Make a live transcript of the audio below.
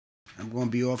I'm going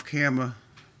to be off camera,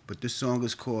 but this song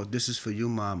is called This Is For You,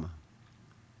 Mama.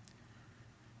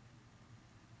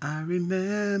 I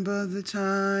remember the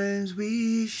times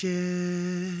we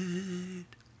shared.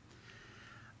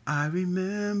 I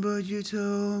remember you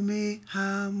told me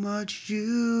how much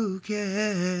you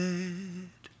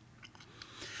cared.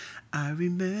 I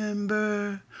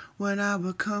remember when I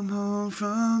would come home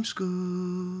from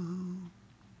school,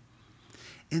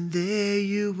 and there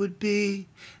you would be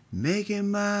making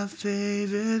my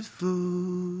favorite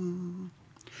food.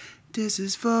 This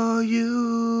is for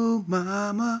you,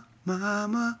 mama,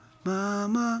 mama,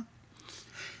 mama.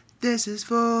 This is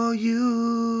for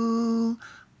you,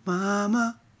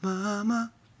 mama,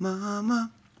 mama,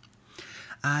 mama.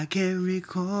 I can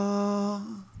recall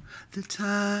the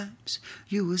times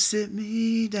you would sit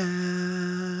me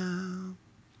down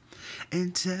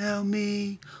and tell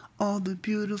me all the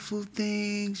beautiful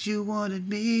things you wanted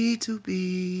me to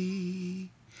be.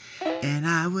 And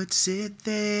I would sit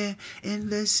there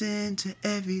and listen to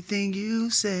everything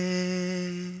you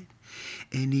said.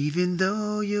 And even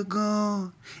though you're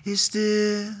gone, it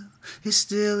still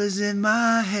is in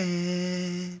my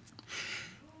head.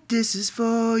 This is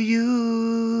for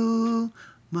you,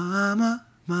 mama,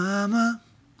 mama.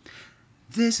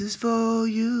 This is for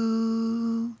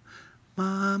you,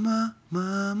 mama,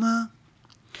 mama.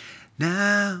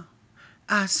 Now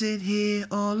I sit here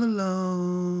all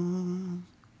alone,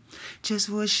 just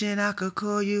wishing I could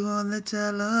call you on the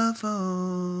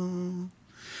telephone.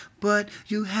 But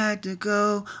you had to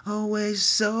go away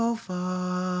so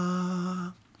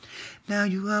far. Now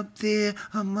you up there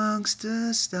amongst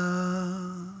the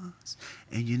stars.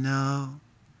 And you know,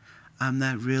 I'm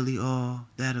not really all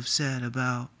that upset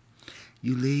about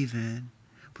you leaving,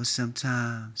 but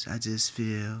sometimes I just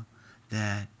feel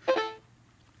that